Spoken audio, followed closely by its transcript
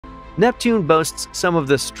Neptune boasts some of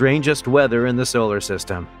the strangest weather in the solar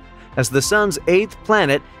system. As the Sun's 8th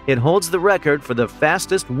planet, it holds the record for the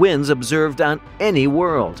fastest winds observed on any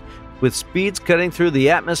world, with speeds cutting through the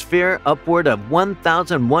atmosphere upward of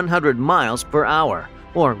 1,100 miles per hour,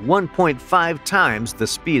 or 1.5 times the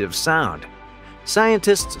speed of sound.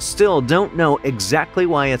 Scientists still don't know exactly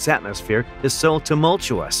why its atmosphere is so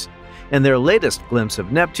tumultuous, and their latest glimpse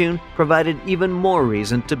of Neptune provided even more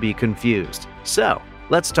reason to be confused. So,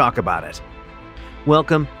 let's talk about it.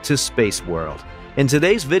 Welcome to Space World. In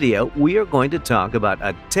today's video, we are going to talk about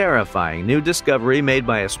a terrifying new discovery made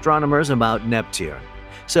by astronomers about Neptune.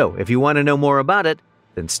 So, if you want to know more about it,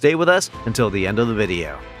 then stay with us until the end of the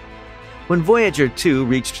video. When Voyager 2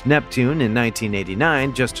 reached Neptune in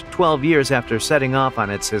 1989, just 12 years after setting off on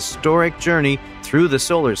its historic journey through the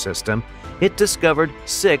solar system, it discovered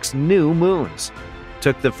 6 new moons,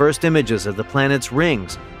 took the first images of the planet's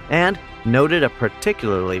rings, and noted a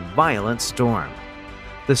particularly violent storm.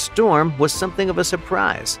 The storm was something of a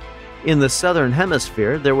surprise. In the southern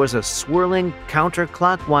hemisphere, there was a swirling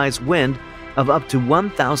counterclockwise wind of up to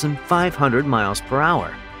 1,500 miles per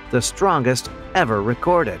hour, the strongest ever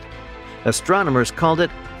recorded. Astronomers called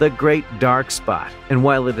it the Great Dark Spot, and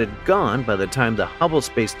while it had gone by the time the Hubble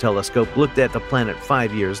Space Telescope looked at the planet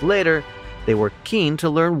 5 years later, they were keen to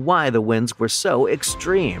learn why the winds were so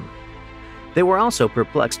extreme. They were also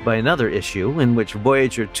perplexed by another issue in which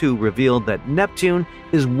Voyager 2 revealed that Neptune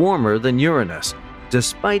is warmer than Uranus,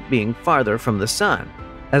 despite being farther from the Sun.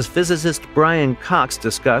 As physicist Brian Cox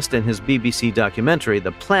discussed in his BBC documentary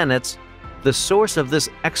The Planets, the source of this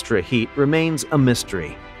extra heat remains a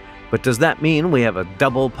mystery. But does that mean we have a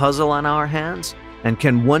double puzzle on our hands? And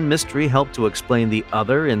can one mystery help to explain the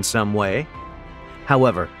other in some way?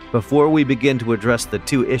 However, before we begin to address the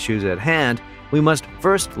two issues at hand, we must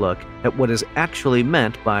first look at what is actually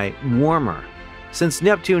meant by warmer. Since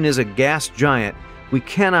Neptune is a gas giant, we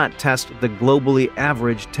cannot test the globally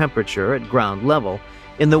average temperature at ground level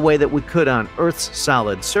in the way that we could on Earth's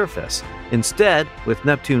solid surface. Instead, with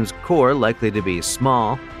Neptune's core likely to be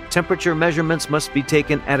small, temperature measurements must be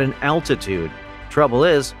taken at an altitude. Trouble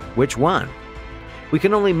is, which one? We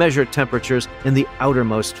can only measure temperatures in the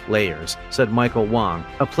outermost layers, said Michael Wong,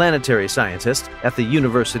 a planetary scientist at the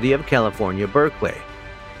University of California, Berkeley.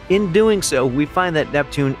 In doing so, we find that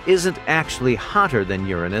Neptune isn't actually hotter than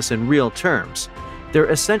Uranus in real terms.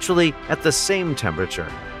 They're essentially at the same temperature.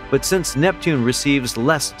 But since Neptune receives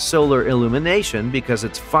less solar illumination because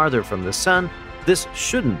it's farther from the Sun, this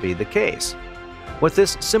shouldn't be the case. What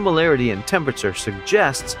this similarity in temperature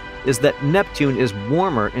suggests is that Neptune is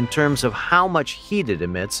warmer in terms of how much heat it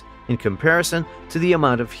emits in comparison to the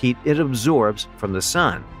amount of heat it absorbs from the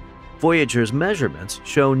Sun. Voyager's measurements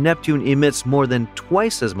show Neptune emits more than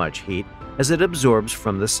twice as much heat as it absorbs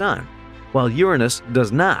from the Sun, while Uranus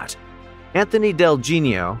does not. Anthony Del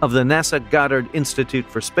Genio of the NASA Goddard Institute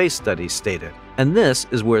for Space Studies stated, and this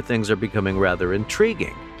is where things are becoming rather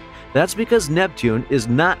intriguing. That's because Neptune is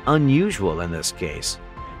not unusual in this case.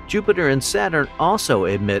 Jupiter and Saturn also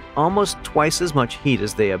emit almost twice as much heat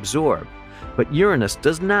as they absorb, but Uranus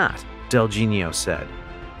does not, Del Genio said.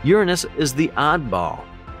 Uranus is the oddball.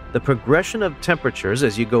 The progression of temperatures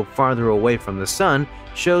as you go farther away from the Sun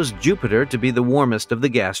shows Jupiter to be the warmest of the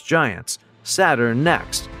gas giants, Saturn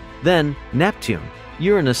next, then Neptune.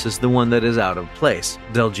 Uranus is the one that is out of place,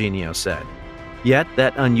 Del Genio said. Yet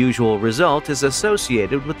that unusual result is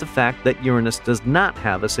associated with the fact that Uranus does not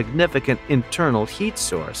have a significant internal heat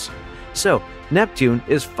source. So, Neptune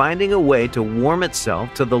is finding a way to warm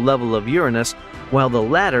itself to the level of Uranus, while the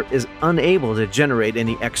latter is unable to generate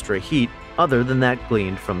any extra heat other than that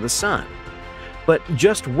gleaned from the Sun. But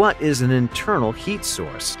just what is an internal heat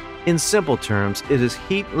source? In simple terms, it is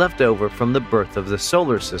heat left over from the birth of the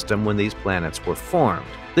solar system when these planets were formed.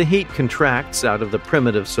 The heat contracts out of the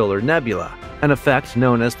primitive solar nebula, an effect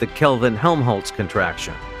known as the Kelvin-Helmholtz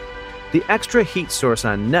contraction. The extra heat source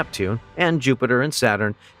on Neptune and Jupiter and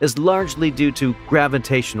Saturn is largely due to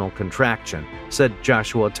gravitational contraction, said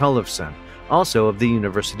Joshua Tollefson, also of the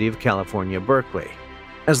University of California, Berkeley.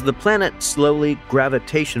 As the planet slowly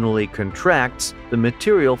gravitationally contracts, the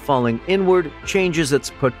material falling inward changes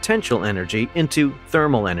its potential energy into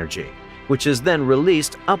thermal energy, which is then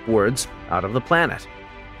released upwards out of the planet.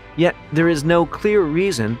 Yet there is no clear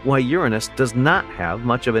reason why Uranus does not have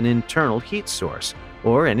much of an internal heat source,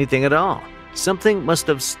 or anything at all. Something must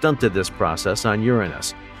have stunted this process on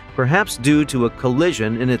Uranus, perhaps due to a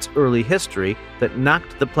collision in its early history that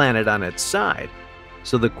knocked the planet on its side.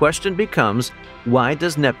 So the question becomes, why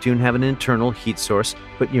does Neptune have an internal heat source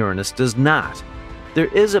but Uranus does not?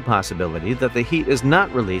 There is a possibility that the heat is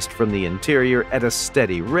not released from the interior at a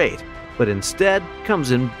steady rate, but instead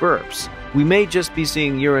comes in burps. We may just be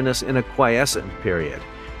seeing Uranus in a quiescent period,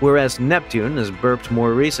 whereas Neptune has burped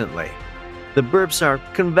more recently. The burps are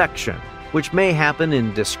convection, which may happen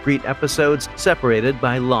in discrete episodes separated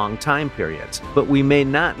by long time periods, but we may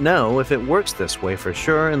not know if it works this way for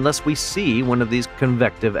sure unless we see one of these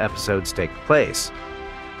convective episodes take place.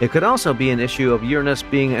 It could also be an issue of Uranus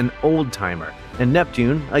being an old-timer and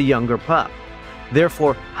Neptune a younger pup.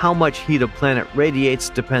 Therefore, how much heat a planet radiates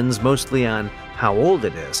depends mostly on how old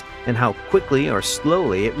it is and how quickly or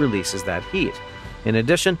slowly it releases that heat. In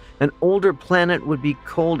addition, an older planet would be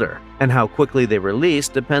colder, and how quickly they release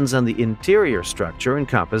depends on the interior structure and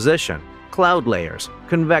composition, cloud layers,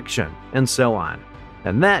 convection, and so on.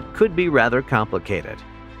 And that could be rather complicated.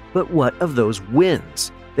 But what of those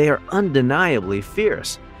winds? They are undeniably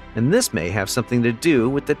fierce, and this may have something to do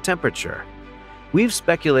with the temperature. We've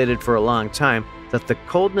speculated for a long time that the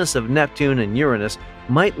coldness of Neptune and Uranus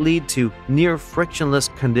might lead to near-frictionless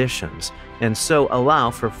conditions and so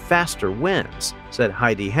allow for faster winds, said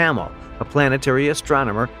Heidi Hammel, a planetary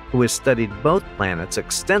astronomer who has studied both planets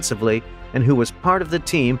extensively and who was part of the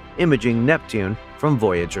team imaging Neptune from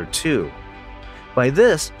Voyager 2. By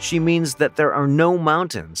this, she means that there are no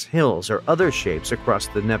mountains, hills, or other shapes across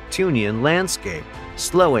the Neptunian landscape,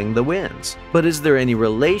 slowing the winds. But is there any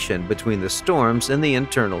relation between the storms and the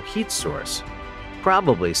internal heat source?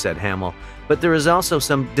 Probably, said Hammel, but there is also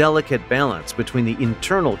some delicate balance between the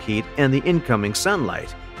internal heat and the incoming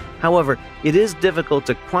sunlight. However, it is difficult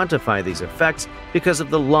to quantify these effects because of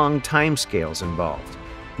the long timescales involved.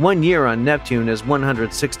 1 year on Neptune is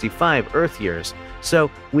 165 Earth years,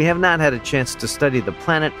 so we have not had a chance to study the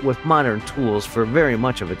planet with modern tools for very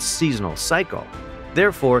much of its seasonal cycle.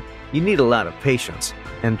 Therefore, you need a lot of patience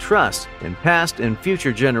and trust in past and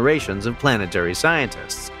future generations of planetary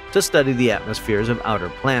scientists to study the atmospheres of outer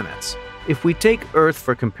planets. If we take Earth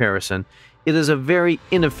for comparison, it is a very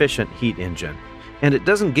inefficient heat engine, and it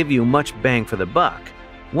doesn't give you much bang for the buck.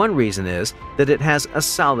 One reason is that it has a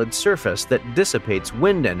solid surface that dissipates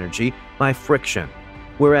wind energy by friction,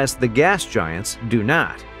 whereas the gas giants do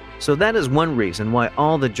not. So that is one reason why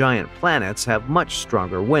all the giant planets have much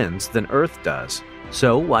stronger winds than Earth does.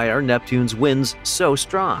 So why are Neptune's winds so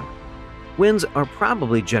strong? Winds are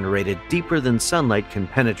probably generated deeper than sunlight can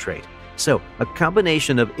penetrate, so a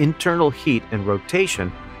combination of internal heat and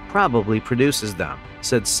rotation probably produces them,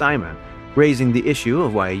 said Simon, raising the issue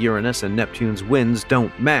of why Uranus and Neptune's winds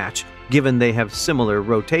don't match given they have similar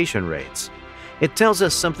rotation rates. It tells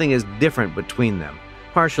us something is different between them,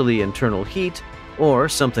 partially internal heat or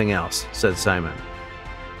something else, said Simon.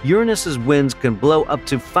 Uranus's winds can blow up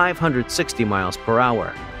to 560 miles per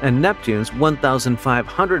hour, and Neptune's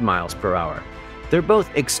 1,500 miles per hour. They're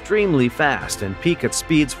both extremely fast and peak at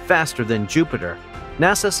speeds faster than Jupiter.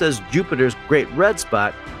 NASA says Jupiter's Great Red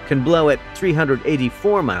Spot can blow at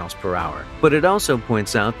 384 miles per hour, but it also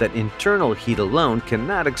points out that internal heat alone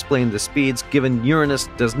cannot explain the speeds given Uranus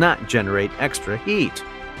does not generate extra heat.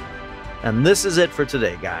 And this is it for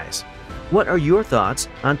today, guys. What are your thoughts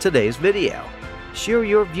on today's video? Share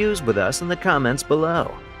your views with us in the comments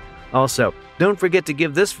below. Also, don't forget to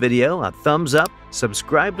give this video a thumbs up,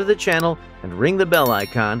 subscribe to the channel, and ring the bell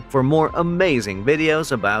icon for more amazing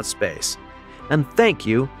videos about space. And thank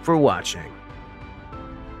you for watching.